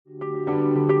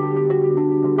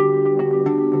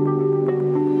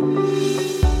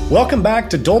Welcome back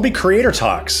to Dolby Creator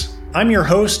Talks. I'm your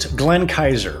host, Glenn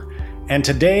Kaiser, and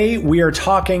today we are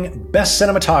talking Best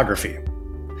Cinematography.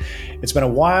 It's been a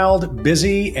wild,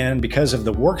 busy, and because of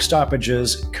the work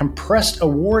stoppages, compressed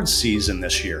awards season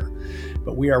this year.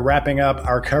 But we are wrapping up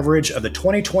our coverage of the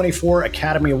 2024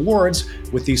 Academy Awards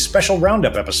with these special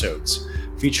roundup episodes,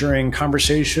 featuring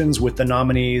conversations with the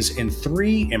nominees in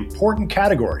three important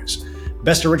categories: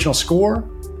 Best Original Score,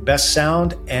 Best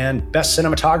Sound, and Best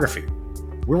Cinematography.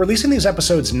 We're releasing these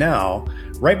episodes now,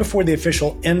 right before the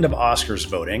official end of Oscars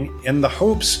voting, in the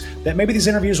hopes that maybe these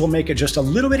interviews will make it just a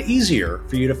little bit easier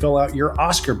for you to fill out your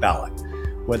Oscar ballot,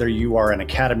 whether you are an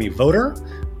Academy voter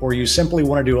or you simply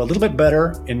want to do a little bit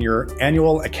better in your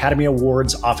annual Academy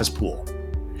Awards office pool.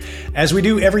 As we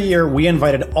do every year, we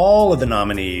invited all of the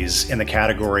nominees in the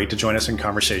category to join us in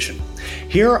conversation.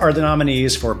 Here are the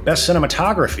nominees for Best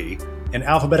Cinematography in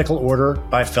alphabetical order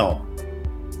by film.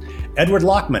 Edward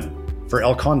Lachman for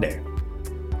El Conde,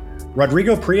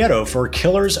 Rodrigo Prieto for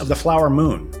Killers of the Flower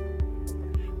Moon,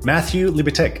 Matthew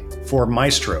Libatic for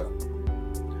Maestro,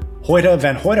 Hoyte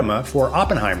van Hoytema for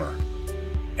Oppenheimer,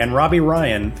 and Robbie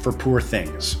Ryan for Poor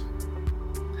Things.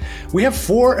 We have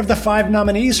 4 of the 5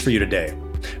 nominees for you today.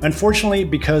 Unfortunately,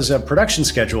 because of production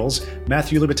schedules,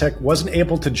 Matthew Libatic wasn't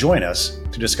able to join us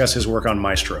to discuss his work on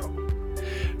Maestro.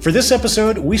 For this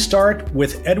episode, we start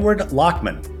with Edward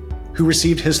Lachman, who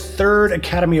received his 3rd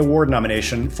Academy Award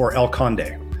nomination for El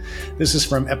Conde. This is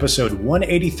from episode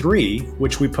 183,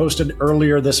 which we posted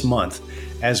earlier this month,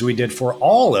 as we did for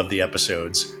all of the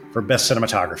episodes for Best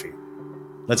Cinematography.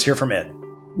 Let's hear from Ed.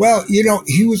 Well,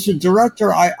 he was a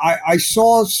director. I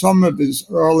saw some of his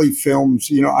early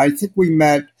films. I think we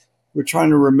met, we're trying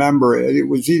to remember, it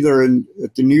was either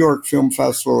at the New York Film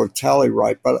Festival or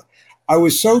Telluride, but I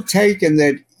was so taken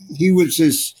that he was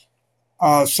this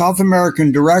South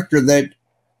American director that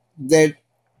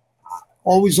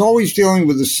was always dealing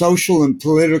with the social and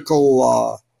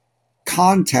political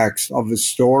context of his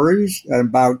stories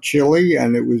about Chile,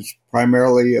 and it was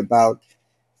primarily about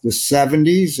the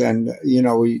 70s. And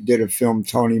he did a film,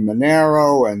 Tony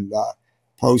Manero, and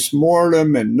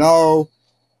Postmortem, and No,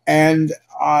 and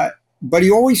but he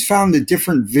always found a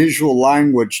different visual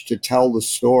language to tell the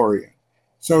story.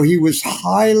 So he was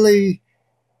highly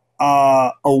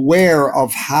aware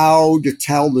of how to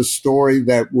tell the story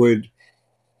that would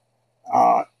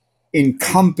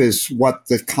encompass what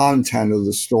the content of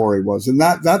the story was. And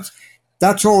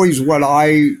that's always what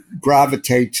I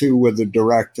gravitate to with a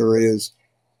director, is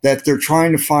that they're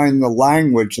trying to find the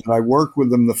language, and I work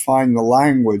with them to find the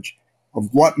language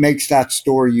of what makes that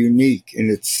story unique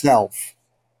in itself.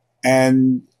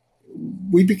 And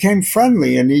we became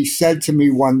friendly, and he said to me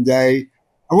one day,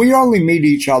 and we only meet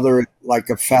each other at like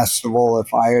a festival,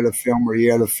 if I had a film or he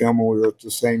had a film and we were at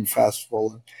the same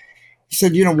festival. He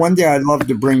said, one day I'd love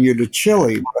to bring you to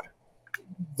Chile. But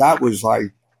that was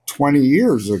like 20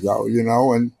 years ago,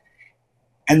 and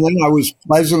then I was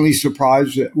pleasantly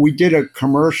surprised that we did a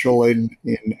commercial in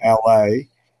LA.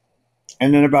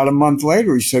 And then about a month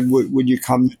later, he said, would you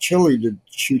come to Chile to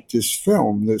shoot this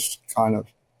film, this kind of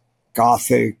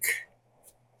gothic,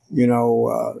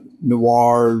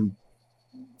 noir,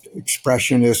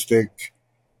 expressionistic,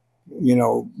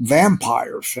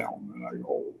 vampire film? And I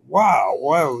go, wow,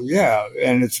 well, yeah.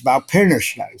 And it's about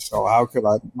Pinochet. So how could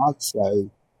I not say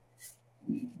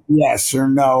yes or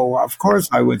no? Of course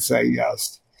I would say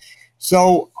yes.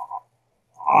 So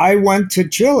I went to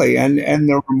Chile, and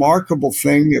the remarkable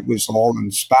thing, it was all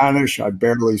in Spanish. I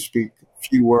barely speak a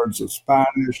few words of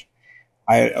Spanish.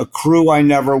 I had a crew I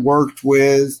never worked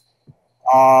with,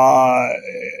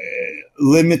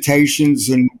 limitations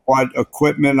in what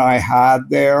equipment I had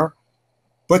there,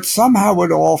 but somehow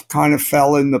it all kind of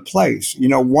fell into place.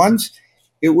 Once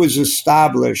it was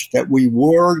established that we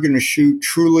were going to shoot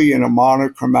truly in a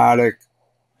monochromatic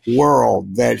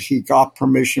world, that he got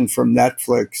permission from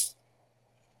Netflix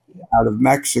out of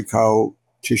Mexico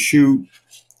to shoot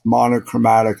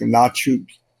monochromatic and not shoot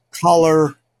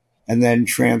color and then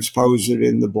transpose it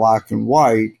into black and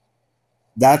white,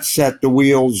 that set the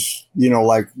wheels,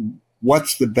 like,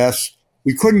 what's the best?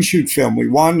 We couldn't shoot film. We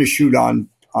wanted to shoot on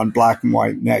black and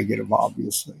white negative,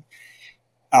 obviously,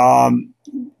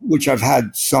 which I've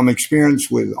had some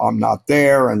experience with. I'm Not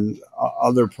There and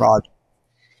other projects.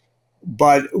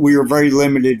 But we were very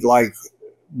limited, like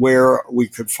where we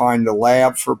could find a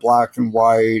lab for black and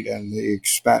white and the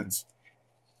expense.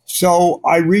 So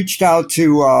I reached out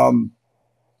to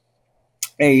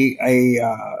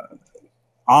a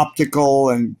optical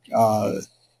and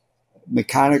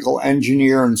mechanical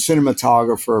engineer and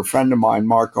cinematographer, a friend of mine,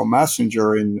 Marco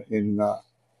Messenger in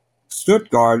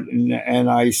Stuttgart, and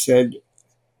I said,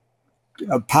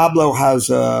 Pablo has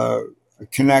a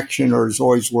connection or has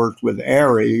always worked with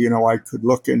ARRI. I could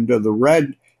look into the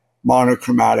red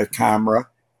monochromatic camera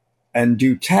and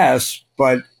do tests,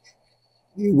 but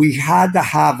we had to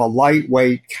have a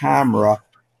lightweight camera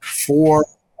for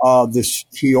this.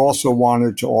 He also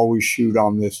wanted to always shoot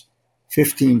on this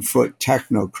 15-foot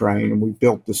techno crane, and we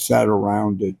built the set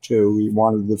around it too. He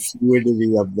wanted the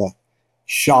fluidity of the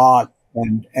shot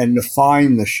and to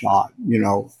find the shot,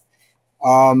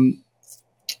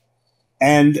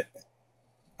 and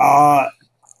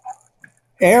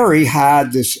ARRI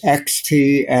had this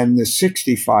XT and the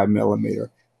 65 millimeter,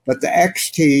 but the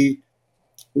XT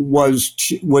was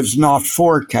not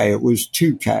 4K; it was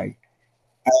 2K.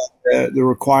 The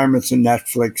requirements of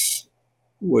Netflix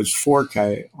was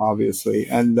 4K, obviously,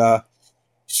 and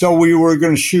so we were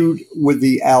going to shoot with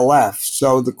the LF.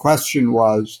 So the question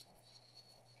was,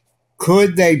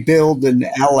 could they build an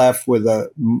LF with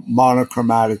a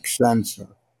monochromatic sensor?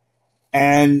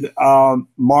 And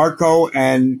Marco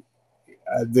and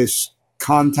this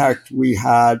contact we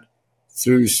had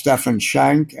through Stefan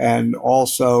Schenk, and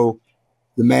also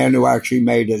the man who actually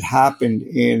made it happen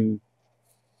in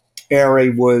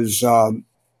ARRI was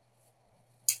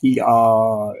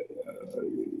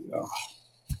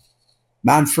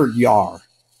Manfred Jahr.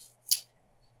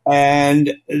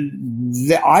 And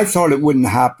I thought it wouldn't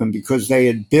happen because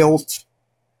they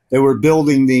were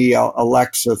building the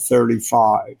Alexa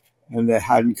 35 and they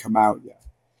hadn't come out yet.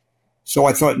 So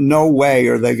I thought, no way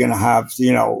are they going to have,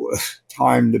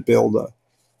 time to build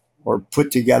or put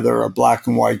together a black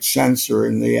and white sensor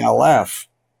in the LF.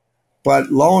 But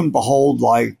lo and behold,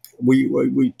 like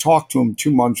we talked to them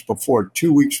 2 months before,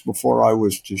 2 weeks before I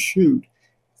was to shoot,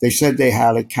 they said they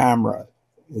had a camera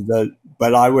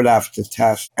but I would have to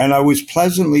test. And I was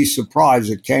pleasantly surprised.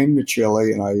 It came to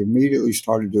Chile, and I immediately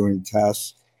started doing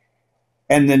tests.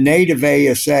 And the native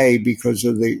ASA, because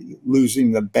of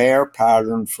losing the Bayer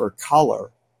pattern for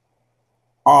color,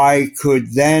 I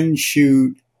could then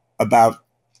shoot about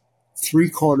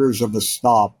 3/4 of a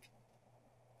stop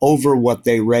over what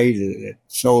they rated it.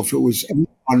 So if it was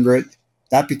 800,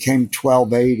 that became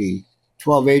 1280.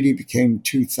 1280 became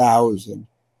 2000.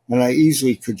 And I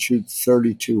easily could shoot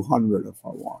 3200 if I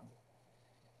wanted.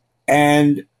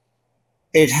 And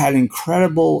it had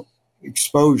incredible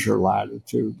exposure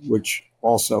latitude, which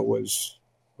also was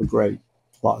a great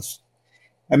plus.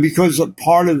 And because a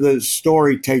part of the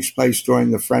story takes place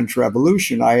during the French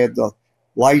Revolution, I had to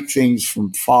light things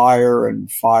from fire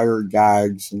and fire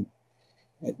gags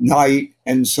at night.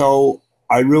 And so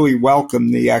I really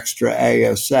welcomed the extra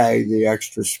ASA, the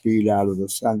extra speed out of the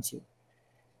sensor.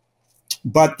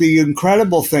 But the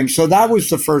incredible thing, so that was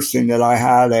the first thing, that I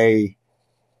had a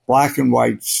black and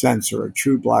white sensor, a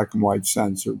true black and white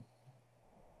sensor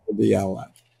for the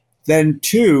LF. Then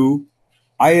two,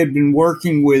 I had been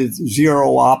working with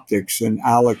Zero Optics and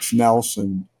Alex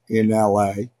Nelson in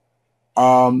LA,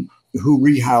 who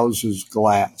rehouses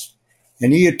glass.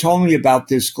 And he had told me about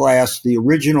this glass, the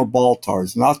original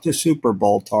Baltars, not the super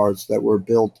Baltars that were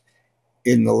built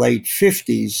in the late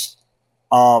 50s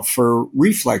for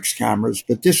reflex cameras,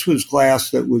 but this was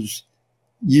glass that was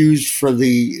used for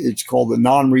it's called the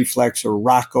non-reflex or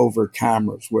rack over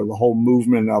cameras, where the whole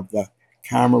movement of the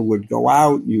camera would go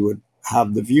out, you would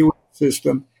have the viewing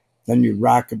system, then you'd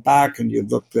rack it back and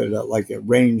you'd look at it like a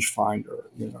rangefinder,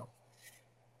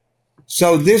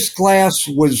 So this glass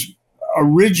was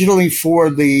originally for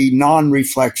the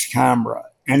non-reflex camera,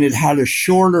 and it had a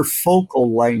shorter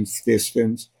focal length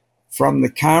distance from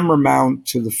the camera mount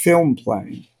to the film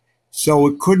plane. So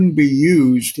it couldn't be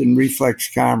used in reflex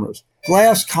cameras.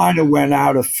 Glass kind of went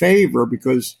out of favor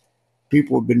because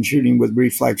people have been shooting with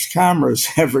reflex cameras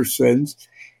ever since.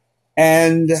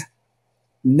 And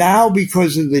now,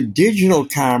 because of the digital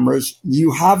cameras,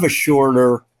 you have a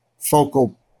shorter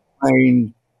focal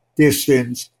plane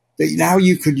distance that now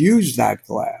you could use that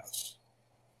glass.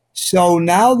 So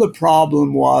now the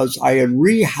problem was I had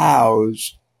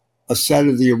rehoused a set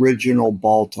of the original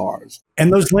Baltars.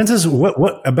 And those lenses,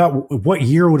 what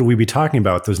year would we be talking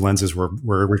about? Those lenses were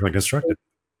originally constructed?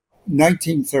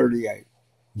 1938.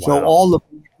 Wow. So all the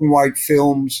black and white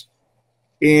films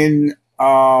in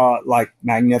like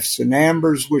Magnificent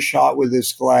Ambers were shot with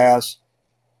this glass.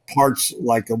 Parts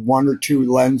like one or two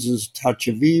lenses, Touch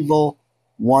of Evil,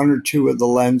 one or two of the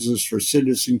lenses for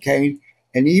Citizen Kane,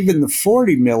 and even the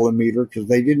 40 millimeter, because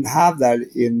they didn't have that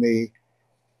in the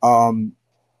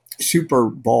Super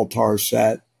Baltar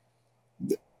set.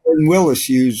 And Willis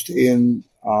used in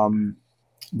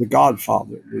The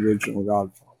Godfather, the original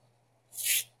Godfather.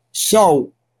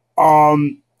 So,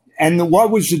 and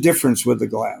what was the difference with the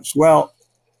glass? Well,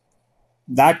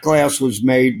 that glass was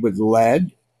made with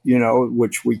lead,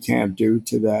 which we can't do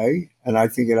today. And I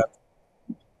think it has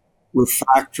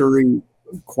refractory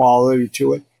quality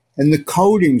to it. And the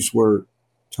coatings were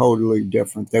totally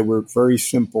different. They were very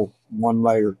simple one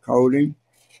layer coating,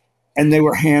 and they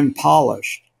were hand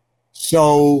polished.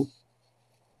 So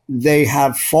they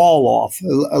have fall off,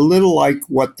 a little like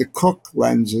what the Cook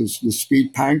lenses, the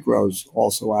Speed Pancros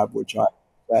also have, which I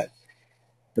bet,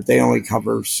 but they only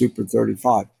cover Super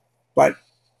 35. But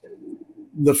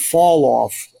the fall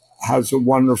off has a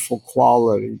wonderful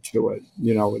quality to it.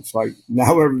 It's like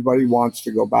now everybody wants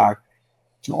to go back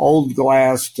to old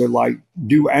glass to like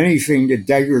do anything to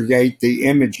degrade the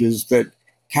images that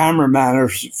camera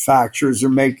manufacturers are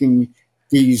making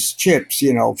these chips,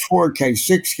 4K,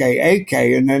 6K,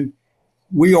 8K, and then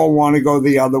we all want to go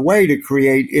the other way to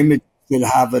create images that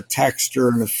have a texture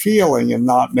and a feeling and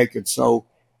not make it so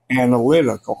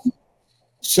analytical.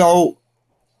 So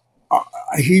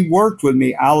he worked with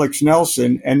me, Alex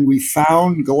Nelson, and we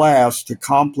found glass to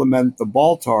complement the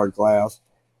Baltar glass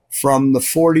from the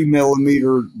 40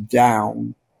 millimeter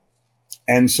down.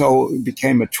 And so it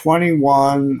became a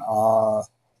 21,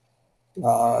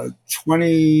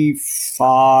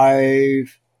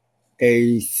 25,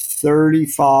 a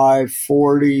 35,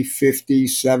 40, 50,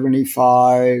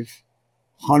 75,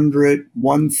 100,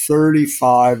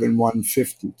 135, and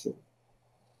 152.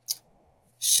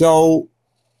 So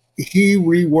he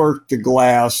reworked the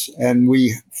glass, and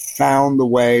we found the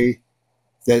way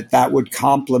that would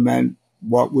complement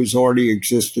what was already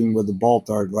existing with the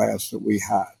Baltar glass that we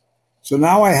had. So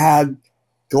now I had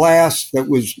glass that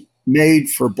was made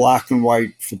for black and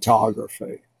white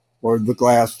photography, or the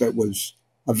glass that was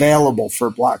available for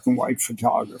black and white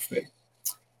photography.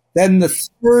 Then the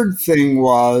third thing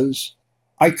was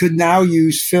I could now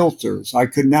use filters. I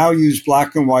could now use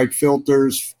black and white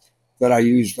filters that I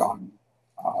used on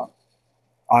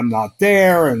I'm Not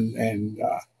There and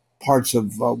parts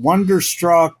of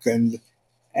Wonderstruck and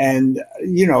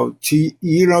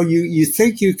you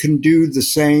think you can do the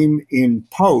same in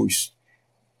post.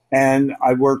 And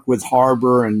I worked with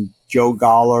Harbor and Joe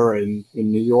Goller in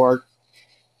New York.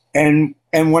 And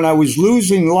when I was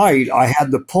losing light, I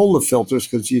had to pull the filters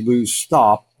because you lose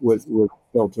stop with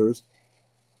filters.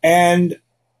 And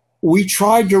we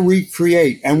tried to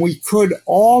recreate, and we could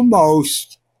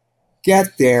almost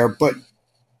get there, but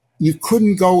you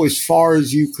couldn't go as far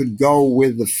as you could go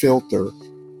with the filter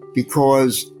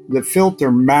because the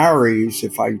filter marries,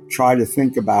 if I try to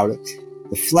think about it,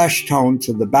 the flesh tone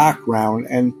to the background.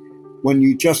 And when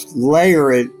you just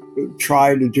layer it,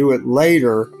 try to do it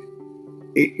later,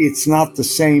 it's not the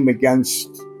same against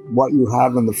what you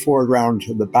have in the foreground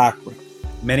to the background.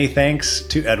 Many thanks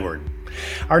to Edward.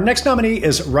 Our next nominee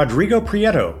is Rodrigo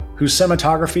Prieto, whose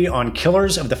cinematography on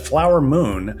Killers of the Flower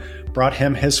Moon brought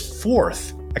him his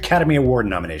 4th Academy Award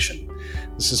nomination.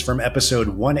 This is from episode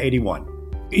 181.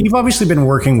 You've obviously been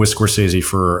working with Scorsese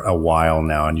for a while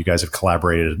now, and you guys have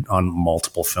collaborated on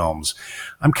multiple films.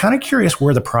 I'm kind of curious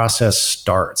where the process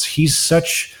starts. He's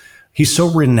so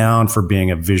renowned for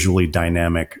being a visually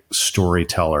dynamic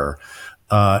storyteller.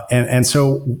 And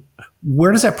so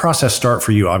where does that process start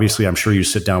for you? Obviously, I'm sure you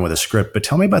sit down with a script, but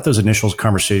tell me about those initial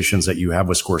conversations that you have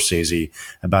with Scorsese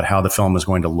about how the film is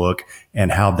going to look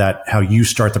and how you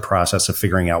start the process of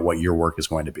figuring out what your work is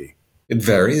going to be. It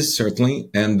varies, certainly.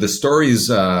 And the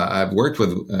stories I've worked with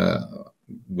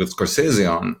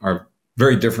Scorsese on are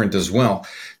very different as well.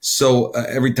 So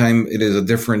every time it is a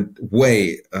different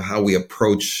way how we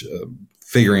approach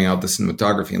figuring out the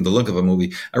cinematography and the look of a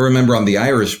movie. I remember on The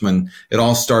Irishman, it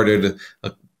all started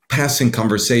a passing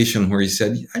conversation where he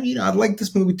said, I'd like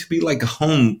this movie to be like a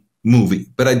home movie,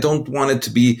 but I don't want it to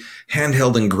be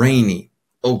handheld and grainy.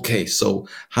 Okay, so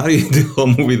how do you do a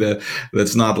movie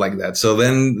that's not like that? So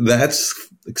then that's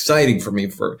exciting for me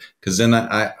because then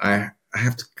I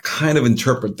have to kind of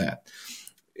interpret that.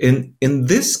 In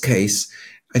this case,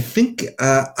 I think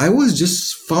I was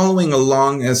just following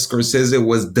along as Scorsese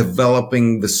was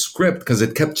developing the script because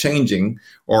it kept changing,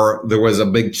 or there was a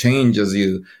big change, as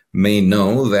you may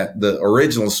know, that the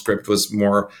original script was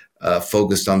more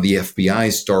focused on the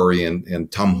FBI story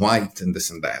and Tom White and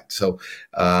this and that. So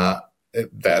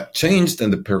that changed,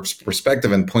 and the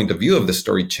perspective and point of view of the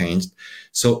story changed.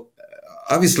 So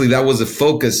obviously that was a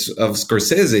focus of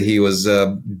Scorsese. He was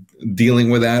dealing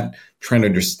with that, trying to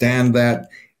understand that.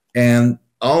 And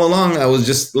all along, I was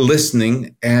just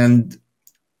listening and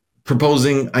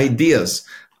proposing ideas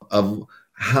of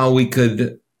how we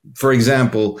could, for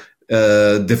example,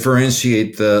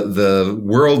 differentiate the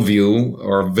worldview,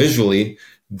 or visually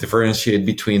differentiate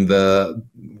between the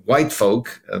white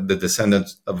folk, the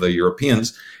descendants of the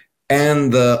Europeans,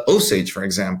 and the Osage, for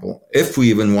example, if we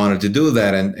even wanted to do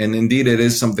that. And indeed, it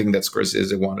is something that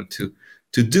Scorsese wanted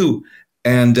to do.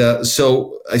 And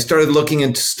so I started looking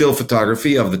into still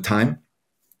photography of the time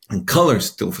and color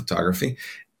still photography,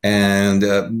 and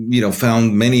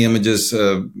found many images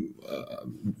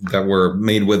that were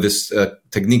made with this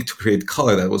technique to create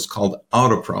color that was called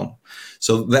autochrome.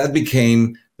 So that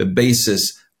became the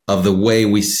basis of the way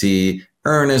we see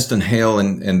Ernest and Hale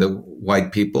and the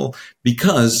white people,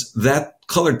 because that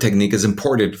color technique is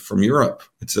imported from Europe.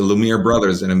 It's the Lumiere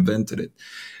brothers that invented it.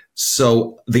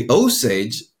 So the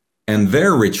Osage and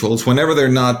their rituals, whenever they're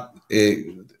not,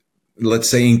 let's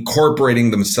say,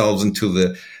 incorporating themselves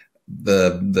into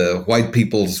the white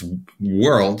people's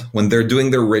world, when they're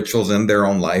doing their rituals in their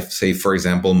own life, say, for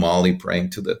example, Molly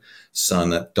praying to the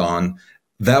sun at dawn,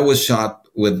 that was shot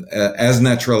with as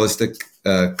naturalistic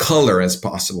color as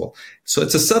possible. So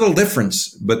it's a subtle difference,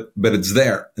 but it's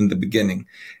there in the beginning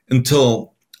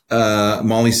until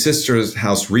Molly's sister's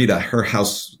house, Rita, her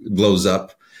house blows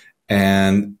up,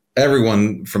 and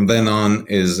everyone from then on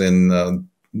is in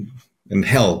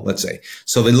hell, let's say.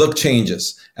 So the look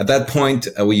changes. At that point,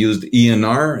 we used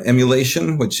ENR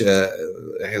emulation, which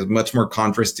has much more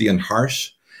contrasty and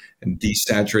harsh and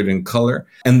desaturated in color.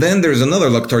 And then there's another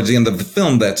look towards the end of the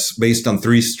film that's based on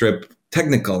 3-strip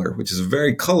Technicolor, which is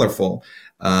very colorful,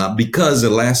 because the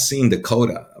last scene, the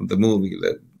coda of the movie,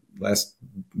 the last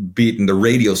beat in the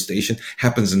radio station,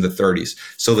 happens in the 30s.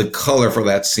 So the color for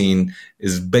that scene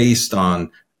is based on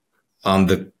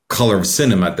the color of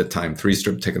cinema at the time,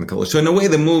 3-strip Technicolor. So in a way,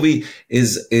 the movie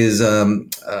is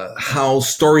how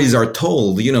stories are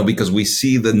told, because we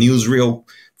see the newsreel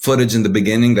footage in the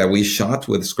beginning that we shot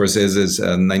with Scorsese's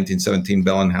 1917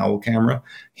 Bell and Howell camera,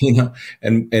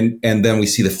 and then we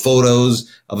see the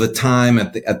photos of the time.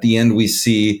 At the end, we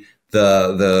see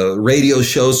the radio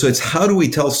show. So it's how do we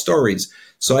tell stories?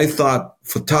 So I thought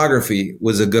photography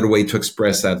was a good way to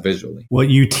express that visually. Well,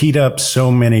 you teed up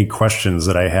so many questions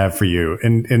that I have for you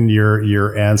in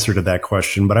your answer to that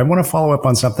question. But I want to follow up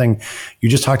on something. You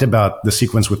just talked about the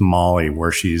sequence with Molly,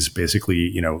 where she's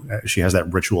basically, she has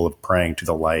that ritual of praying to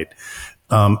the light,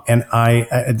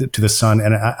 and to the sun.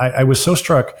 And I was so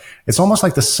struck. It's almost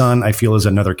like the sun, I feel, is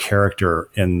another character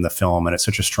in the film, and it's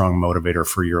such a strong motivator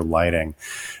for your lighting.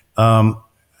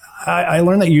 I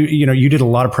learned that you did a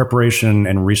lot of preparation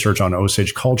and research on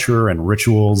Osage culture and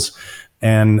rituals,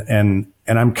 and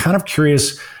I'm kind of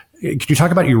curious. Could you talk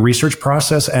about your research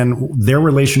process and their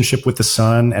relationship with the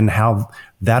sun and how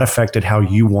that affected how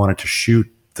you wanted to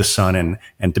shoot the sun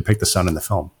and depict the sun in the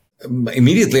film?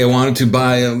 Immediately, I wanted to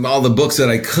buy all the books that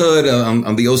I could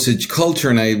on the Osage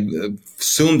culture, and I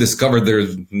soon discovered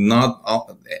there's not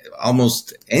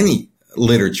almost any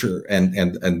literature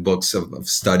and books of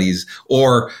studies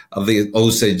or of the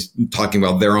Osage talking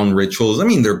about their own rituals. I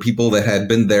mean, there are people that had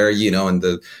been there, in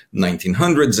the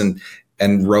 1900s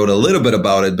and wrote a little bit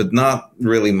about it, but not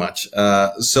really much.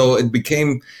 So it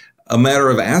became a matter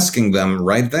of asking them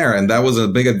right there. And that was a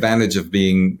big advantage of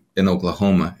being in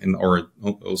Oklahoma or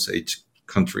Osage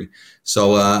country.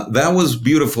 So that was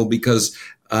beautiful because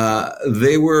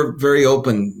they were very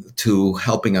open to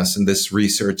helping us in this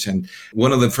research. And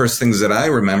one of the first things that I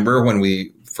remember when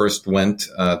we first went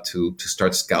to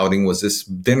start scouting was this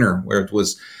dinner where it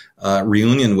was a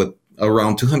reunion with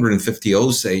around 250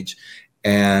 Osage.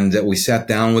 And we sat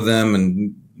down with them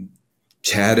and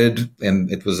chatted,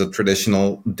 and it was a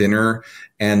traditional dinner.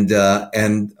 And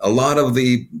a lot of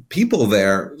the people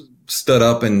there stood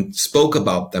up and spoke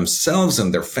about themselves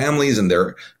and their families and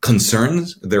their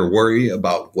concerns, their worry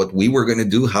about what we were going to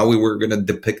do, how we were going to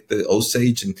depict the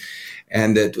Osage.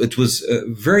 And it was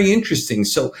very interesting.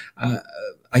 So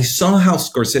I saw how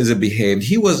Scorsese behaved.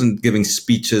 He wasn't giving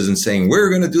speeches and saying, we're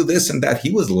going to do this and that.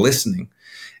 He was listening.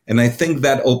 And I think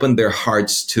that opened their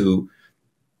hearts to,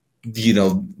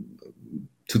 to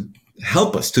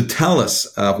help us, to tell us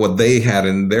what they had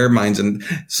in their minds. And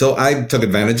so I took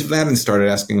advantage of that and started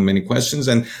asking them many questions.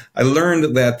 And I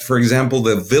learned that, for example,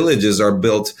 the villages are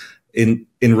built in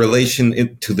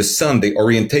relation to the sun, the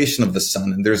orientation of the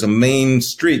sun. And there's a main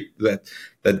street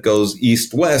that goes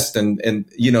east-west. And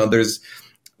there's,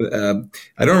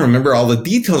 I don't remember all the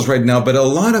details right now, but a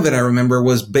lot of it I remember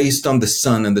was based on the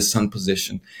sun and the sun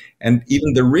position. And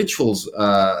even the rituals,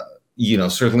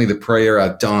 certainly the prayer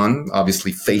at dawn,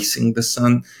 obviously facing the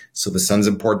sun. So the sun's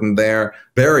important there.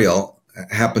 Burial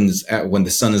happens when the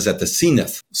sun is at the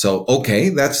zenith. So, okay,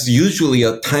 that's usually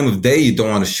a time of day you don't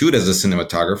want to shoot as a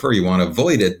cinematographer. You want to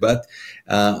avoid it. But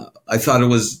I thought it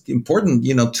was important,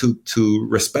 to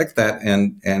respect that.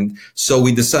 And so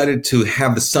we decided to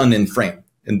have the sun in frame.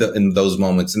 in those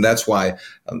moments. And that's why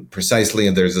precisely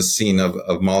there's a scene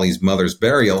of Molly's mother's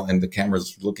burial, and the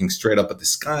camera's looking straight up at the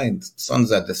sky, and the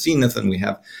sun's at the zenith, and we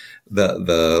have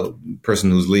the person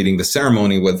who's leading the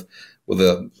ceremony with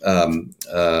a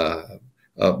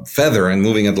feather and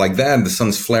moving it like that, and the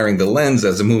sun's flaring the lens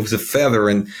as it moves the feather.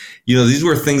 And these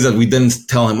were things that we didn't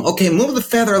tell him, okay, move the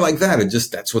feather like that.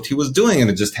 That's what he was doing, and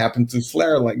it just happened to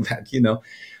flare like that.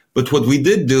 But what we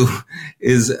did do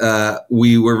is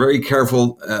we were very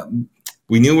careful.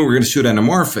 We knew we were going to shoot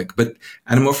anamorphic, but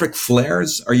anamorphic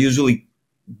flares are usually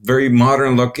very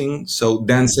modern looking. So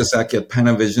Dan Sasaki at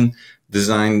Panavision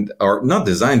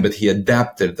he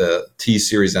adapted the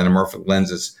T-series anamorphic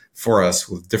lenses for us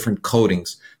with different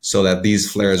coatings so that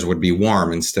these flares would be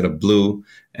warm instead of blue,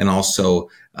 and also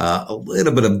a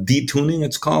little bit of detuning,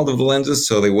 it's called, of the lenses,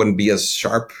 so they wouldn't be as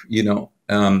sharp,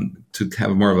 to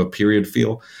have more of a period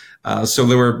feel. So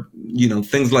there were,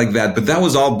 things like that, but that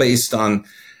was all based on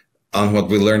what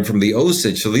we learned from the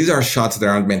Osage. So these are shots that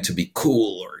aren't meant to be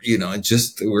cool, or,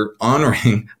 we're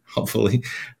honoring, hopefully,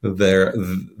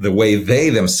 the way they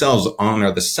themselves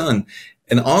honor the sun.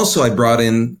 And also I brought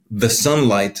in the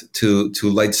sunlight to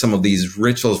light some of these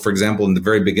rituals. For example, in the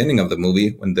very beginning of the movie,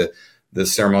 when the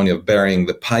ceremony of burying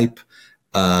the pipe,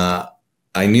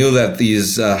 I knew that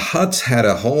these huts had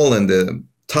a hole in the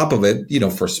top of it,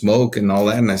 for smoke and all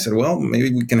that. And I said, well,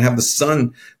 maybe we can have the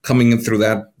sun coming in through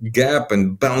that gap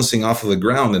and bouncing off of the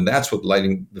ground. And that's what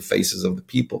lighting the faces of the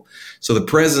people. So the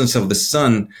presence of the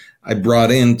sun I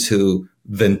brought into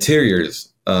the interiors,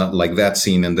 like that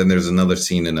scene. And then there's another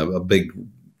scene in a big,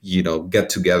 get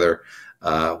together,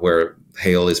 where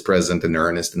Hale is present and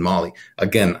Ernest and Molly.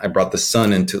 Again, I brought the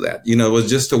sun into that. It was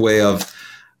just a way of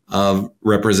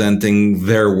representing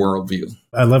their worldview.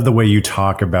 I love the way you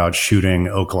talk about shooting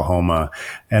Oklahoma.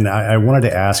 And I wanted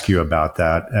to ask you about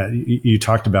that. You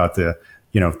talked about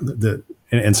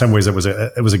in some ways it was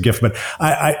a gift, but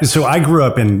so I grew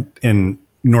up in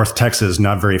North Texas,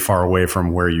 not very far away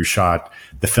from where you shot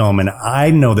the film. And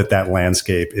I know that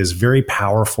landscape is very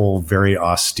powerful, very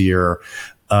austere,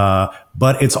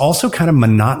 but it's also kind of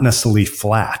monotonously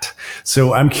flat.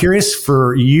 So I'm curious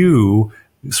for you,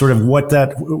 sort of what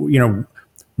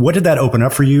did that open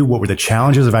up for you? What were the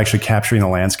challenges of actually capturing the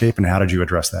landscape, and how did you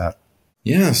address that?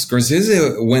 Yeah,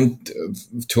 Scorsese went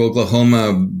to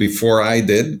Oklahoma before I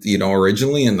did,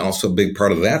 originally. And also a big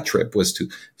part of that trip was to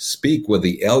speak with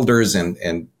the elders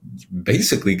and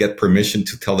basically get permission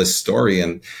to tell this story.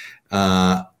 And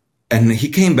he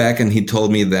came back and he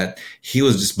told me that he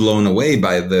was just blown away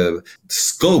by the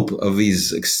scope of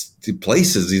these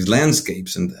places, these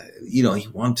landscapes. And, he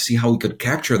wanted to see how we could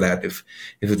capture that, if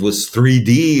it was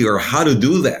 3D, or how to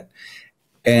do that.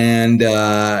 And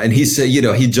he said,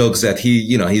 he jokes that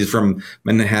he's from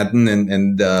Manhattan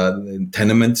and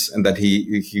tenements, and that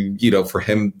he for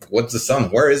him, what's the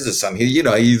sun? Where is the sun?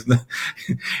 He's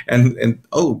and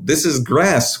oh, this is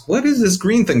grass. What is this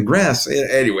green thing? Grass.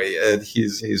 Anyway,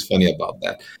 he's funny about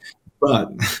that. But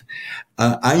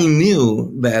I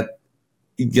knew that.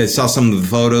 I saw some of the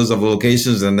photos of the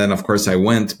locations, and then of course I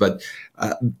went. But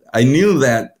I knew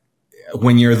that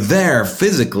when you're there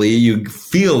physically, you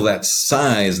feel that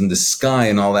size and the sky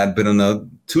and all that, but on a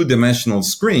two-dimensional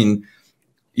screen,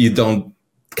 you don't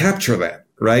capture that,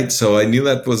 right? So I knew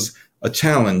that was a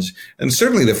challenge. And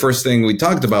certainly the first thing we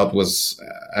talked about was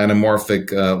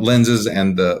anamorphic lenses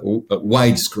and the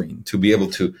widescreen, to be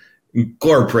able to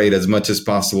incorporate as much as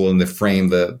possible in the frame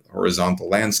the horizontal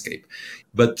landscape.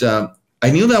 But I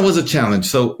knew that was a challenge.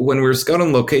 So when we were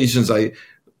scouting locations, I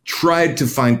tried to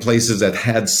find places that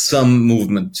had some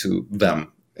movement to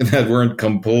them and that weren't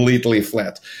completely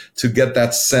flat, to get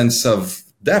that sense of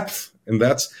depth. And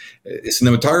that's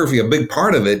cinematography. A big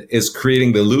part of it is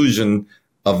creating the illusion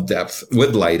of depth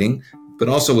with lighting, but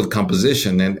also with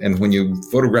composition. And when you're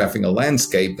photographing a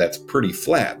landscape that's pretty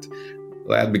flat,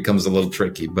 that becomes a little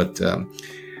tricky. But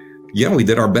yeah, we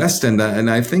did our best, and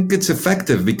I think it's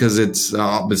effective because it's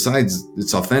besides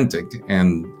it's authentic,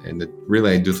 and it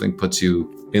really, I do think, puts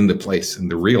you in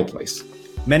the real place.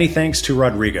 Many thanks to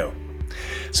Rodrigo.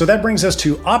 So that brings us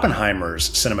to Oppenheimer's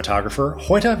cinematographer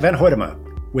Hoyte van Hoytema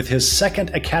with his second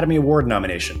Academy Award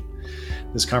nomination.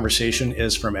 This conversation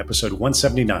is from episode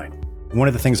 179. One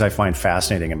of the things I find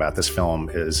fascinating about this film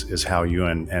is how you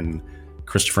and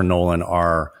Christopher Nolan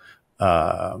are.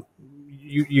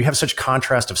 You have such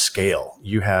contrast of scale.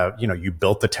 You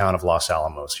built the town of Los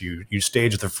Alamos. You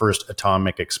staged the first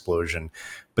atomic explosion,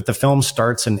 but the film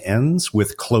starts and ends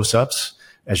with close-ups.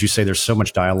 As you say, there's so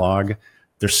much dialogue.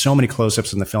 There's so many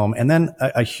close-ups in the film. And then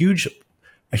a huge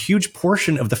a huge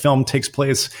portion of the film takes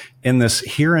place in this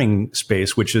hearing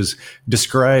space, which is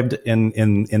described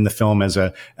in the film as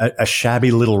a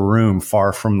shabby little room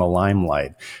far from the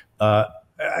limelight. I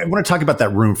want to talk about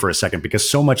that room for a second, because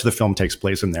so much of the film takes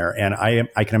place in there, and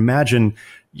I can imagine,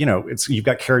 you've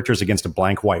got characters against a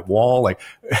blank white wall. Like,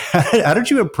 how did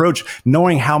you approach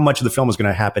knowing how much of the film is going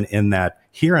to happen in that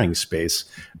hearing space,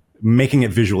 making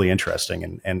it visually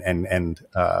interesting and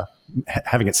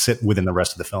having it sit within the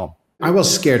rest of the film? I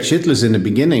was scared shitless in the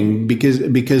beginning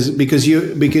because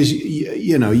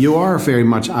you are very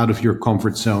much out of your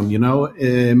comfort zone.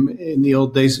 In the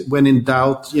old days, when in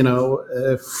doubt,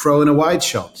 throw in a wide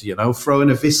shot, throw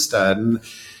in a vista and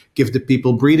give the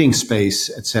people breathing space,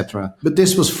 etc. But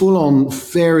this was full on,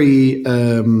 very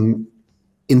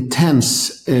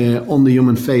intense on the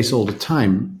human face all the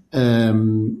time.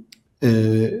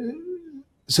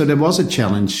 So there was a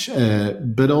challenge,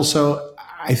 but also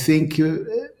I think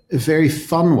a very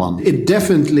fun one. It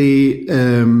definitely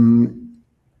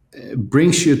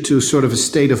brings you to sort of a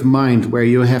state of mind where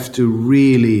you have to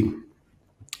really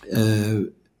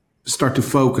start to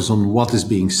focus on what is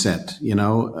being said,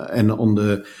 and on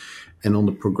the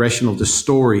progression of the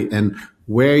story and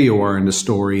where you are in the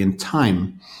story and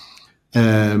time.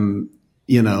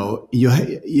 You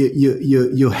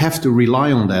have to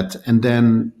rely on that, and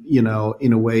then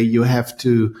in a way you have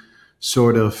to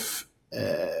sort of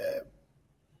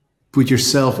put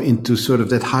yourself into sort of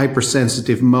that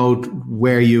hypersensitive mode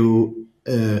where you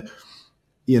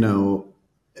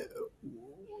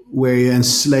where you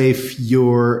enslave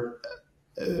your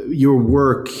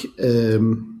work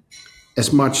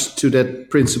as much to that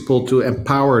principle to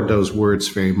empower those words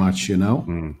very much.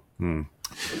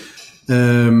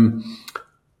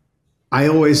 I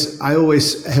always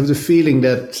have the feeling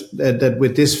that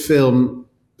with this film,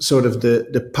 sort of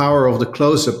the power of the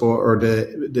close-up or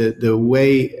the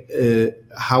way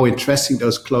how interesting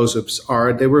those close-ups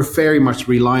are, they were very much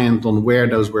reliant on where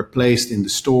those were placed in the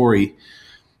story,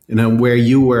 where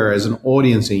you were as an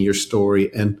audience in your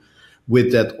story, and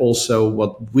with that also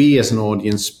what we as an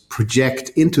audience project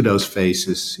into those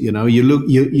faces. You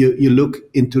look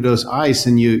into those eyes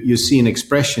and you see an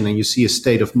expression and you see a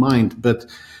state of mind, but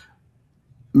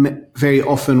very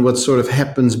often what sort of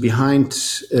happens behind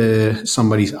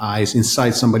somebody's eyes,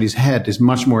 inside somebody's head, is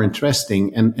much more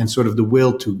interesting, and sort of the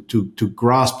will to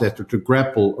grasp that, or to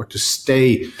grapple, or to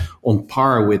stay on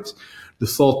par with the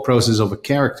thought process of a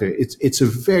character. It's a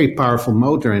very powerful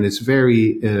motor, and it's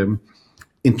very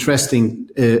interesting.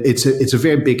 It's a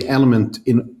very big element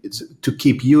to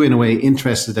keep you in a way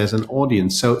interested as an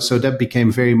audience. So that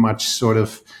became very much sort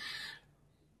of,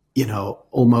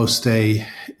 almost a,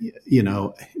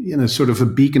 sort of a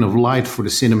beacon of light for the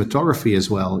cinematography as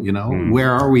well.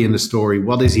 Where are we in the story?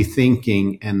 What is he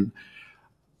thinking? And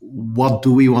what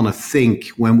do we want to think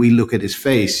when we look at his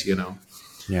face,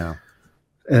 Yeah.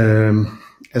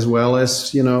 As well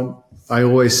as, I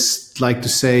always like to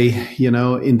say,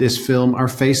 in this film, our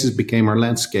faces became our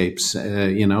landscapes.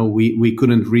 We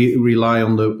couldn't rely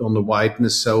on the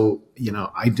whiteness. So,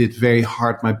 I did very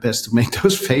hard my best to make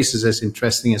those faces as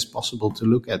interesting as possible to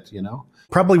look at,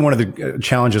 Probably one of the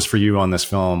challenges for you on this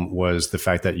film was the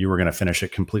fact that you were going to finish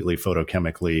it completely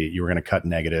photochemically. You were going to cut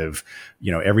negative.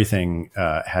 Everything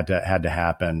had to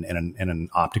happen in an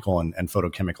optical and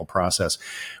photochemical process.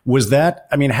 Was that?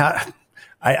 I mean,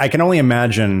 I can only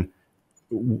imagine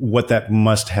what that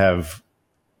must have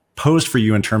posed for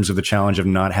you in terms of the challenge of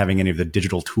not having any of the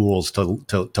digital tools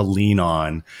to lean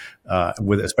on,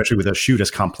 especially with a shoot as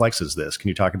complex as this. Can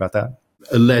you talk about that?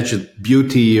 Alleged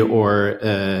beauty or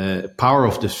power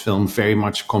of this film very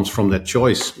much comes from that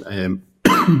choice.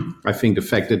 I think the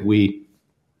fact that we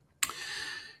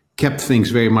kept things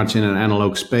very much in an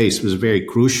analog space was very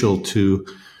crucial to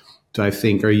I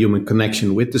think our human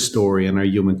connection with the story, and our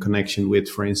human connection with,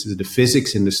 for instance, the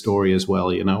physics in the story as well,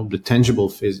 the tangible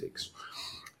physics.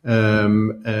 I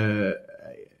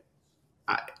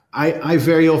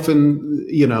very often,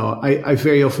 I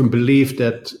very often believe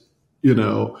that,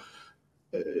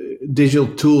 digital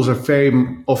tools are very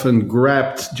often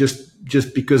grabbed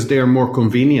just because they are more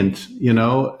convenient,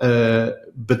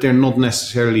 but they're not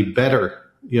necessarily better,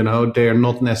 they are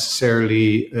not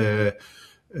necessarily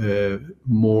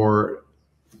more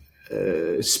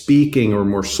speaking or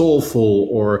more soulful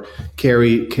or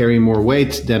carry more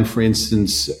weight than, for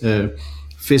instance,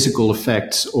 physical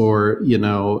effects or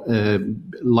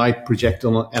light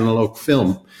projected on analog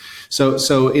film.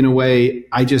 So in a way,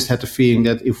 I just had the feeling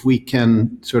that if we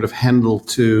can sort of handle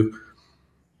to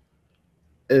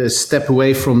step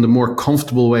away from the more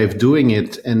comfortable way of doing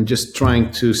it and just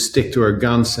trying to stick to our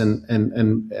guns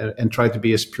and try to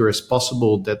be as pure as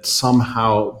possible, that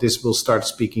somehow this will start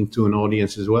speaking to an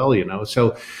audience as well, you know.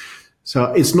 So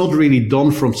it's not really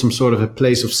done from some sort of a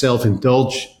place of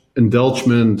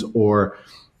self-indulgement or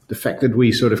the fact that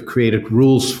we sort of created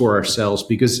rules for ourselves,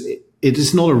 because it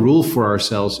is not a rule for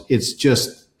ourselves. It's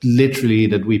just literally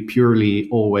that we purely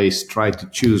always try to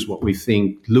choose what we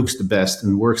think looks the best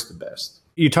and works the best.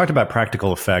 You talked about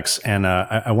practical effects, and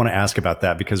I want to ask about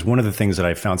that, because one of the things that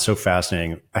I found so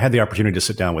fascinating, I had the opportunity to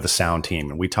sit down with a sound team,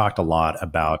 and we talked a lot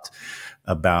about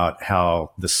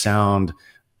how the sound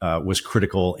was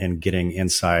critical in getting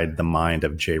inside the mind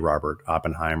of J. Robert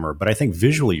Oppenheimer. But I think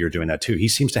visually you're doing that too. He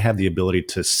seems to have the ability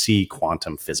to see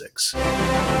quantum physics.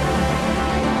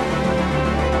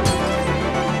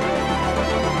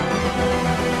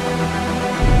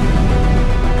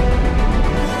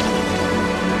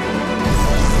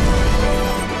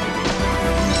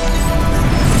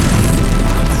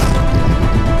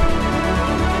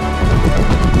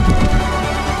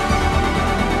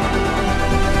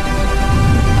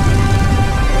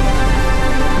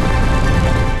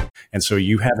 And so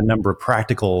you have a number of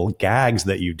practical gags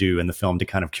that you do in the film to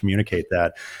kind of communicate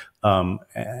that.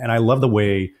 And I love the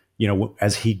way, you know,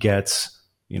 as he gets,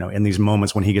 you know, in these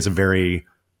moments when he gets very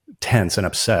tense and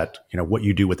upset, you know, what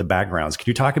you do with the backgrounds. Could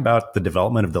you talk about the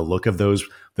development of the look of those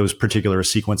particular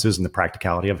sequences and the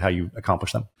practicality of how you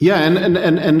accomplish them? Yeah,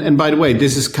 and by the way,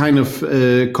 this is kind of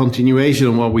a continuation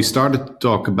on what we started to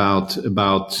talk about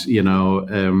you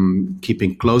know,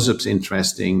 keeping close-ups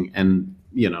interesting and,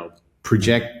 you know,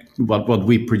 project what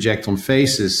we project on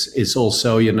faces is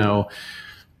also, you know,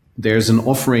 there's an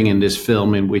offering in this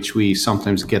film in which we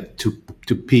sometimes get to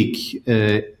peek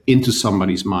into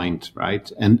somebody's mind, right?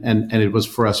 And it was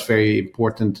for us very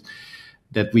important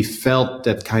that we felt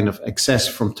that kind of access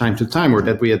from time to time, or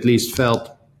that we at least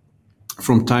felt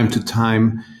from time to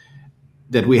time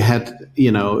that we had,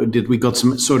 you know, that we got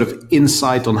some sort of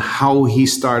insight on how he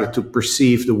started to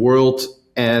perceive the world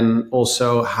and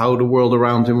also how the world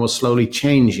around him was slowly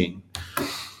changing.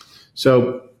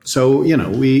 So you know,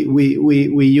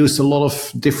 we used a lot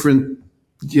of different,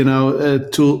 you know,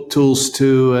 tools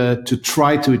to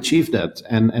try to achieve that.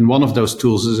 And one of those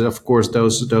tools is, of course,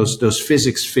 those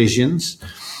physics visions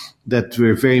that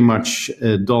were very much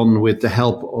done with the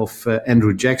help of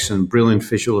Andrew Jackson, brilliant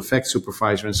visual effects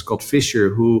supervisor, and Scott Fisher,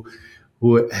 who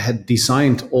had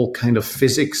designed all kind of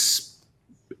physics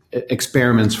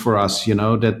experiments for us, you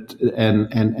know, that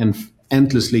and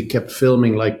endlessly kept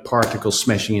filming like particles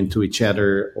smashing into each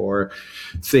other or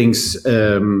things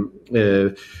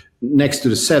next to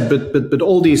the set. But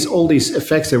all these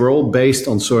effects, they were all based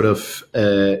on sort of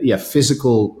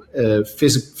physical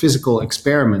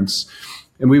experiments,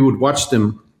 and we would watch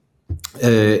them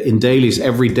in dailies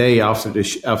every day after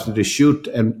the shoot,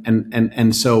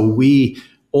 and so we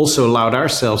also allowed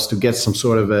ourselves to get some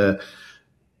sort of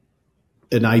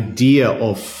an idea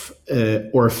of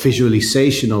or a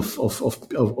visualization of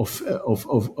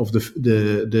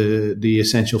the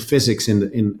essential physics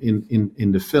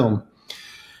in the film.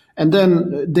 And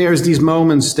then there's these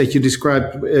moments that you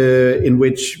described in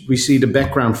which we see the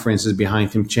background, for instance,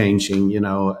 behind him changing. You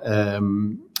know,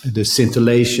 the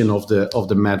scintillation of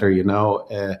the matter. You know,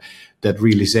 that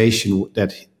realization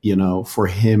that, you know, for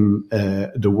him,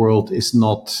 the world is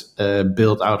not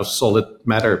built out of solid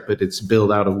matter, but it's built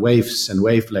out of waves and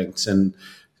wavelengths and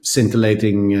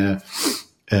scintillating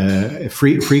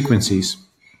frequencies.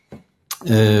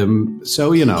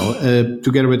 So, you know,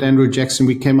 together with Andrew Jackson,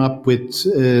 we came up with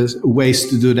ways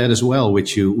to do that as well,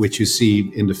 which you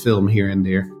see in the film here and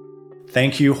there.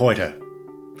 Thank you, Hoyte.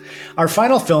 Our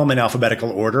final film in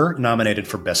alphabetical order, nominated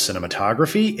for Best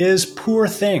Cinematography, is Poor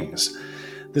Things.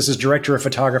 This is director of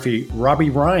photography Robbie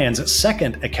Ryan's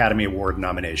second Academy Award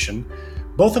nomination,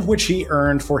 both of which he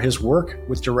earned for his work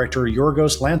with director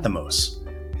Yorgos Lanthimos.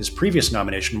 His previous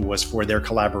nomination was for their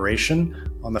collaboration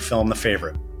on the film The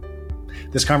Favorite.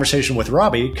 This conversation with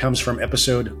Robbie comes from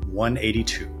episode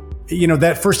 182. You know,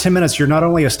 that first 10 minutes, you're not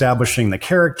only establishing the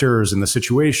characters and the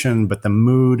situation, but the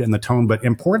mood and the tone. But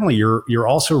importantly, you're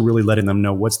also really letting them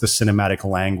know what's the cinematic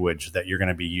language that you're going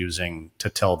to be using to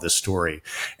tell this story.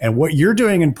 And what you're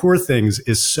doing in Poor Things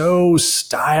is so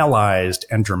stylized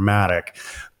and dramatic.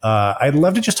 I'd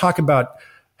love to just talk about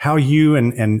how you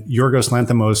and Yorgos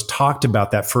Lanthimos talked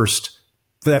about that first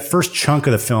chunk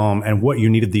of the film and what you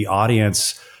needed the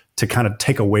audience to kind of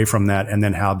take away from that, and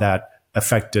then how that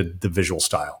affected the visual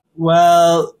style.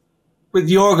 Well, with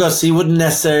Yorgos, he wouldn't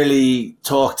necessarily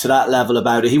talk to that level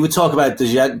about it. He would talk about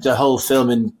the whole film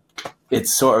and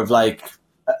its sort of like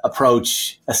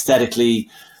approach aesthetically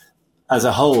as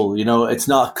a whole. You know, it's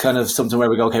not kind of something where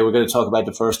we go, okay, we're going to talk about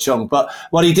the first chunk. But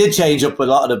what he did change up a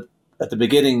lot at the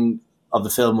beginning of the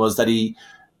film was that he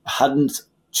hadn't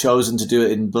chosen to do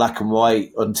it in black and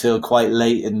white until quite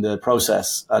late in the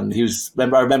process. And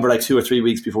I remember like 2 or 3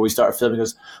 weeks before we started filming, he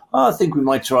goes, oh, I think we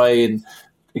might try and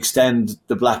extend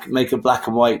make a black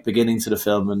and white beginning to the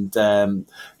film. And,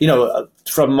 you know,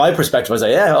 from my perspective, I was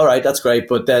like, yeah, all right, that's great.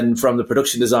 But then from the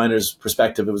production designer's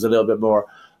perspective, it was a little bit more,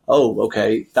 oh,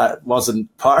 okay, that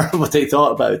wasn't part of what they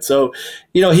thought about. So,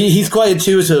 you know, he's quite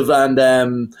intuitive,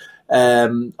 and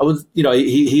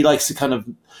he likes to kind of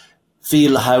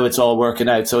feel how it's all working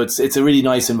out. So it's a really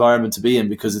nice environment to be in,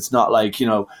 because it's not like, you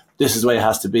know, this is the way it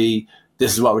has to be,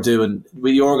 this is what we're doing.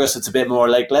 With Yorgos, it's a bit more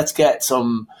like, let's get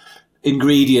some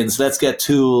ingredients, let's get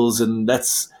tools, and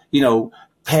let's, you know,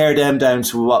 pare them down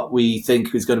to what we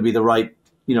think is going to be the right,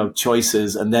 you know,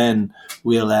 choices, and then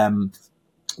we'll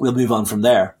move on from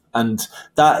there. And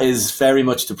that is very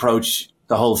much the approach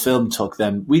the whole film took.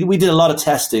 Then we did a lot of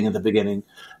testing at the beginning,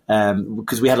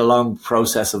 because we had a long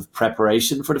process of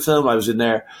preparation for the film. I was in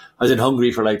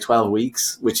Hungary for like 12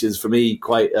 weeks, which is for me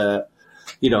quite a,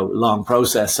 you know, long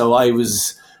process. So I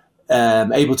was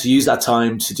able to use that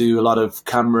time to do a lot of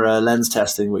camera lens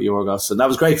testing with Yorgos, and that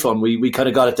was great fun. We kind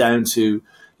of got it down to,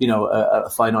 you know, a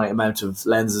finite amount of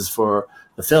lenses for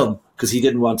the film, because he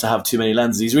didn't want to have too many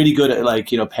lenses. He's really good at,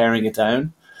 like, you know, paring it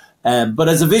down. But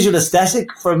as a visual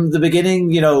aesthetic from the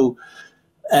beginning, you know,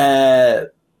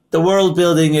 the world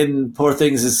building in Poor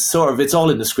Things is sort of, it's all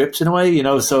in the script in a way, you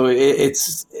know, so it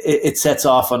sets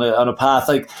off on a path.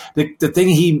 Like the thing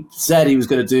he said he was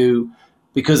going to do,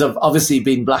 because of obviously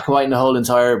being black and white in the whole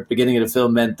entire beginning of the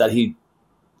film, meant that he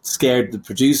scared the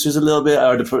producers a little bit,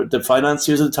 or the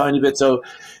financiers a tiny bit. So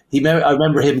I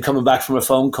remember him coming back from a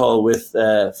phone call with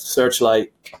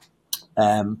Searchlight,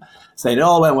 saying it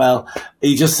all went well.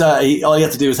 He just all you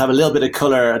have to do is have a little bit of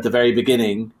color at the very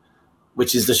beginning,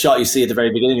 which is the shot you see at the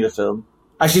very beginning of the film.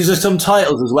 Actually, there's some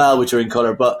titles as well which are in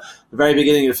color, but the very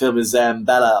beginning of the film is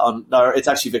Bella it's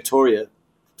actually Victoria.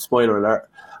 Spoiler alert.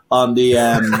 On the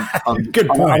good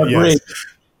point.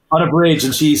 On a bridge,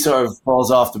 and she sort of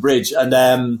falls off the bridge, and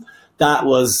that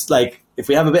was like, if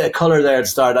we have a bit of color there to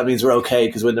start, that means we're okay,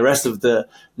 because when the rest of the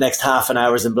next half an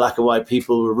hour is in black and white,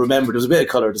 people remember there was a bit of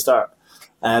color to start.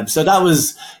 So that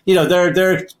was, you know,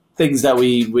 there are things that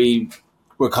we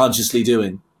were consciously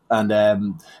doing,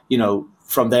 and you know,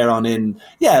 from there on in,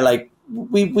 yeah, like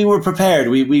we were prepared.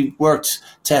 We worked,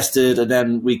 tested, and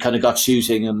then we kind of got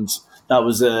shooting, and that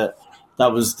was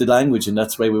the language, and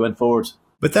that's the way we went forward.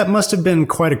 But that must have been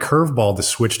quite a curveball to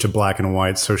switch to black and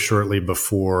white so shortly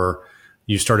before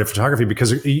you started photography,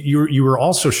 because you were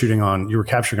also you were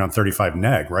capturing on 35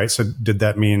 neg, right? So did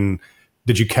that mean,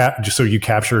 you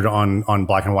captured on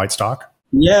black and white stock?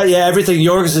 Yeah, everything.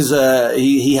 Yorgos is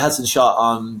he hasn't shot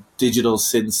on digital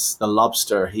since The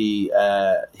Lobster. He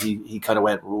kind of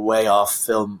went way off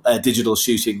film digital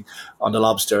shooting on The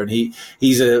Lobster, and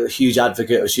he's a huge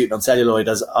advocate of shooting on celluloid,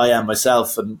 as I am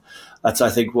myself, and that's,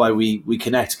 I think, why we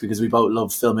connect, because we both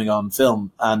love filming on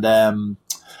film. And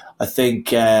I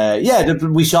think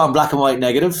we shot on black and white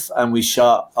negative, and we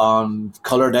shot on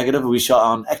color negative, and we shot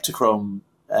on Ektachrome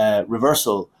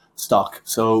reversal stock.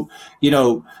 So, you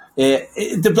know,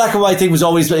 the black and white thing was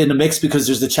always in the mix, because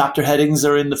there's the chapter headings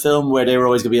are in the film where they were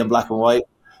always going to be in black and white.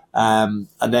 And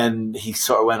then he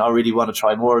sort of went, I really want to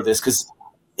try more of this, because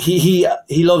he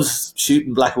loves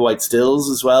shooting black and white stills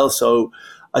as well. So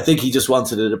I think he just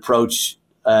wanted an approach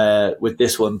with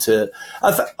this one to,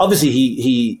 obviously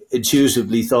he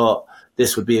intuitively thought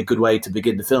this would be a good way to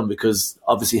begin the film, because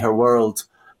obviously her world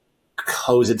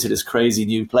goes into this crazy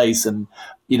new place, and,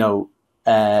 you know,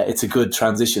 it's a good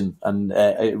transition, and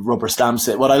it rubber stamps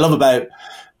it. What I love about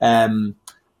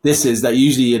this is that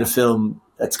usually in a film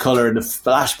it's color and the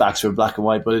flashbacks are black and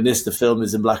white, but in this the film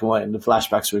is in black and white and the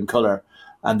flashbacks are in color,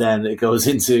 and then it goes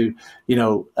into, you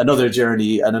know, another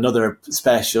journey and another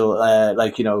special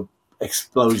like, you know,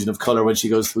 explosion of color when she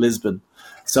goes to Lisbon.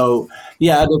 So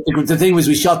yeah, the thing was,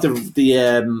 we shot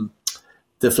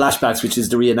the flashbacks, which is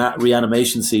the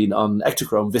reanimation scene, on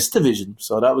Ektachrome VistaVision.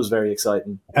 So that was very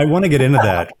exciting. I want to get into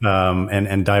that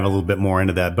and dive a little bit more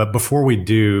into that. But before we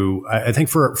do, I think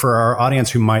for our audience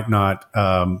who might not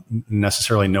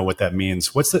necessarily know what that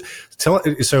means, what's the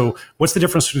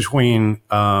difference between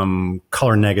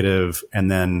color negative and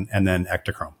then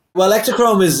Ektachrome? Well,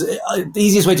 Ektachrome is the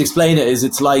easiest way to explain it is,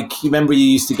 it's like, you remember you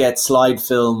used to get slide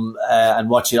film and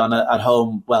watch it at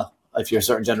home. Well, if you're a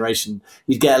certain generation,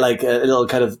 you'd get like a little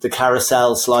kind of the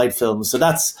carousel slide film. So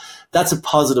that's a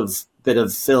positive bit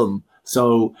of film.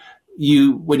 So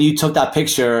when you took that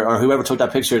picture, or whoever took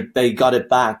that picture, they got it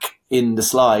back in the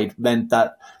slide, meant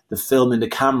that the film in the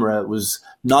camera was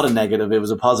not a negative; it was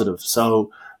a positive.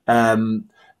 So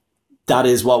that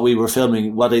is what we were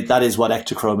filming. That is what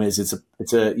Ektachrome is.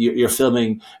 You're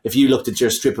filming. If you looked at your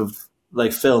strip of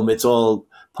like film, it's all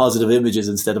positive images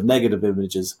instead of negative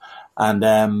images, and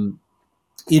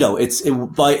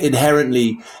by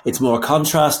inherently it's more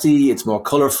contrasty, it's more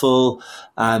colorful,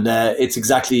 and it's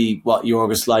exactly what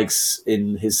Yorgos likes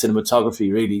in his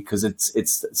cinematography, really, because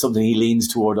it's something he leans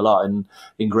toward a lot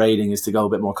in grading, is to go a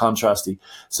bit more contrasty.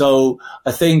 So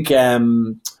I think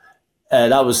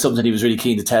that was something he was really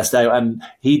keen to test out, and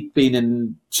he'd been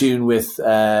in tune with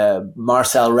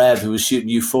Marcel Rev, who was shooting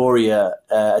Euphoria,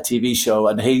 a TV show,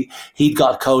 and he'd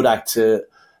got Kodak to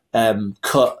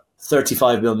cut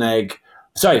 35 mil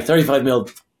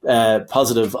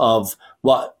positive of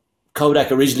what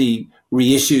Kodak originally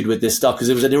reissued with this stock, because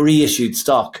it was a reissued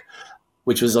stock,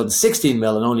 which was on 16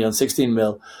 mil and only on 16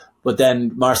 mil. But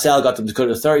then Marcel got them to cut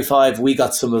it to 35. We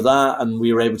got some of that, and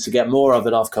we were able to get more of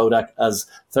it off Kodak as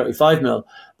 35 mil.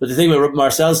 But the thing with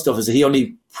Marcel's stuff is that he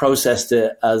only processed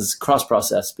it as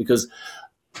cross-process, because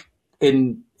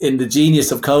in the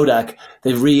genius of Kodak,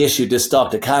 they've reissued this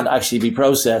stock that can't actually be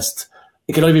processed.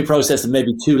 It can only be processed in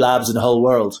maybe 2 labs in the whole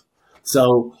world.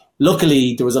 So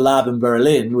luckily, there was a lab in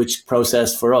Berlin which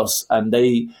processed for us, and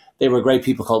they were great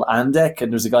people called Andek,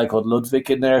 and there's a guy called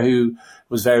Ludwig in there who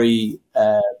was very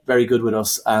good with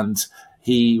us, and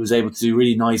he was able to do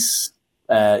really nice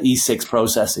E6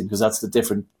 processing, because that's the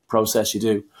different process you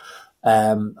do,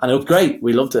 and it looked great.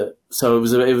 We loved it. So it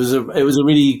was a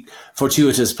really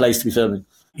fortuitous place to be filming.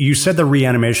 You said the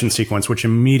reanimation sequence, which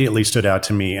immediately stood out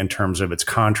to me in terms of its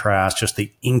contrast, just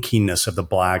the inkiness of the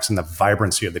blacks and the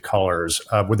vibrancy of the colors.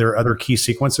 Were there other key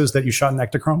sequences that you shot in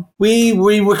Ektachrome? We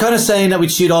were kind of saying that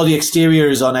we'd shoot all the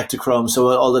exteriors on Ektachrome. So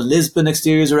all the Lisbon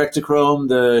exteriors are Ektachrome,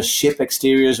 the ship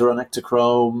exteriors are on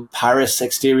Ektachrome, Paris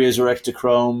exteriors are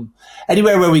Ektachrome.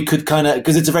 Anywhere where we could kind of,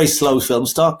 because it's a very slow film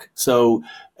stock, so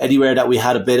anywhere that we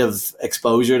had a bit of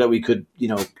exposure that we could,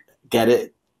 get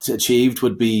it achieved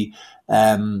would be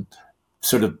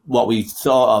sort of what we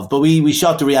thought of. But we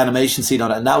shot the reanimation scene on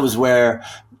it, and that was where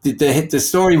the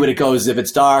story with it goes, if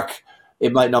it's dark,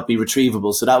 it might not be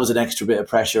retrievable. So that was an extra bit of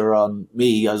pressure on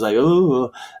me. I was like,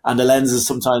 oh, and the lenses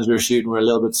sometimes we were shooting were a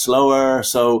little bit slower.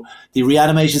 So the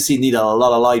reanimation scene needed a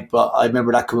lot of light, but I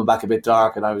remember that coming back a bit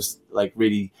dark, and I was like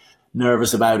really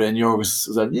nervous about it. And Yorgos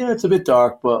was like, yeah, it's a bit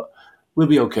dark, but we'll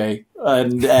be okay.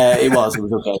 And it was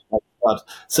okay.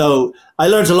 So I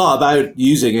learned a lot about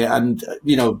using it, and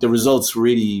the results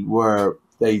really were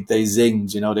they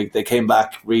zinged. They came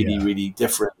back really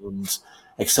different and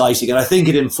exciting, and I think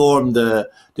it informed the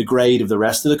grade of the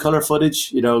rest of the color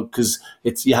footage. Because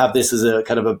you have this as a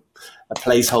kind of a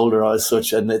placeholder as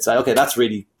such, and it's like, okay, that's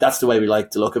the way we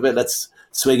like the look of it. Let's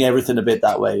swing everything a bit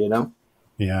that way,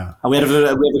 Yeah. And we have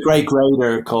a great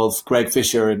grader called Greg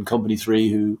Fisher in Company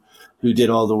 3 who did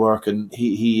all the work, and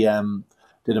he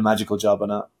did a magical job on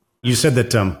that. You said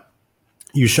that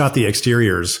you shot the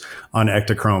exteriors on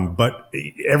Ektachrome, but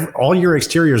all your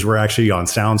exteriors were actually on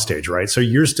soundstage, right? So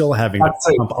you're still having to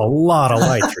pump a lot of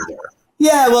light through there.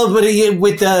 Yeah, well, but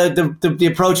with the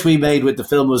approach we made with the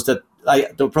film was that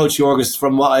the approach Yorgos,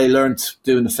 from what I learned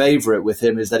doing The Favourite with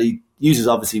him, is that he uses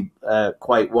obviously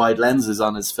quite wide lenses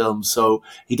on his films, so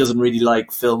he doesn't really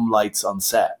like film lights on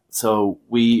set. So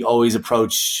we always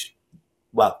approach,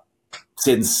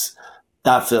 since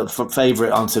that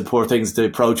Favourite onto Poor Things, the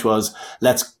approach was,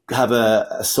 let's have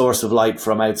a source of light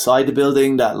from outside the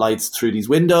building that lights through these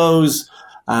windows,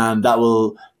 and that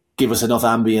will give us enough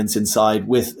ambience inside,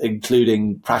 with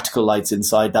including practical lights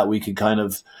inside that we can kind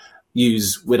of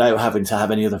use without having to have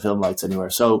any other film lights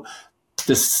anywhere. So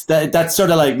that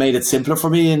sort of like made it simpler for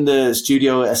me in the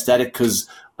studio aesthetic, because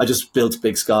I just built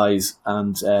big skies,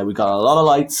 and we got a lot of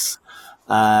lights,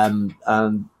 and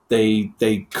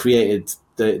they created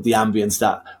the ambience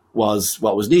that was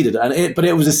what was needed. But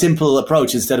it was a simple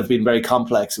approach. Instead of being very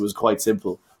complex, it was quite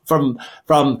simple. From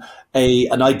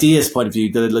an ideas point of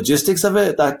view, the logistics of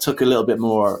it, that took a little bit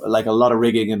more, like a lot of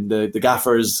rigging, and the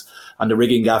gaffers and the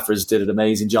rigging gaffers did an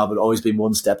amazing job. It had always been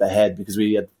one step ahead, because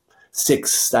we had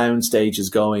 6 sound stages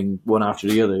going one after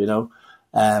the other,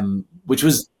 which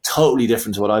was totally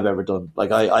different to what I've ever done.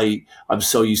 Like I'm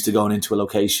so used to going into a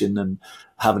location and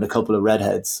having a couple of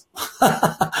redheads.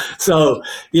 So,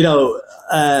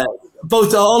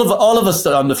 both all of us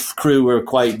on the crew were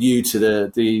quite new to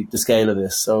the scale of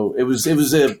this. So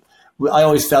I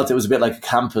always felt it was a bit like a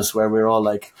campus where we were all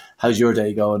like, how's your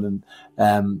day going?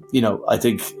 And, I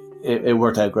think it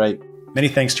worked out great. Many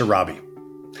thanks to Robbie.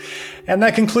 And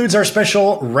that concludes our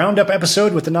special roundup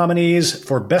episode with the nominees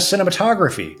for Best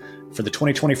Cinematography for the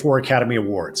 2024 Academy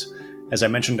Awards. As I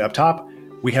mentioned up top,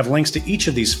 We have links to each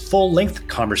of these full-length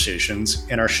conversations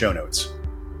in our show notes.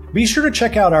 Be sure to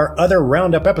check out our other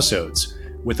Roundup episodes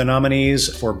with the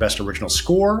nominees for Best Original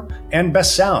Score and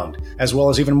Best Sound, as well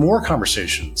as even more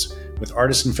conversations with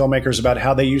artists and filmmakers about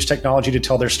how they use technology to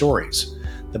tell their stories.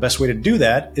 The best way to do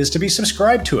that is to be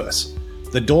subscribed to us,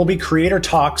 the Dolby Creator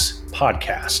Talks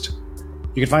podcast.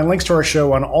 You can find links to our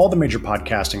show on all the major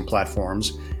podcasting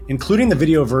platforms, including the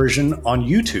video version on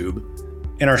YouTube,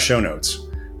 in our show notes.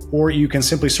 Or you can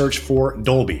simply search for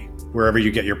Dolby wherever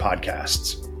you get your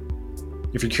podcasts.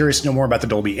 If you're curious to know more about the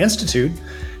Dolby Institute,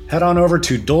 head on over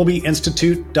to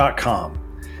dolbyinstitute.com.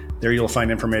 There you'll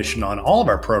find information on all of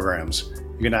our programs.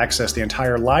 You can access the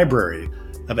entire library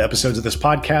of episodes of this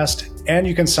podcast, and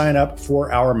you can sign up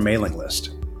for our mailing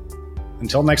list.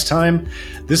 Until next time,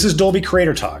 this is Dolby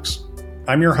Creator Talks.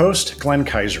 I'm your host, Glenn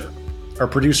Kaiser. Our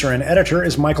producer and editor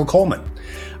is Michael Coleman.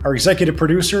 Our executive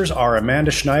producers are Amanda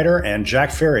Schneider and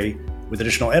Jack Ferry, with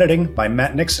additional editing by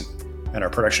Matt Nixon. And our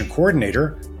production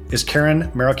coordinator is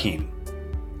Karen Maroquin.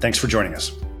 Thanks for joining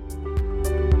us.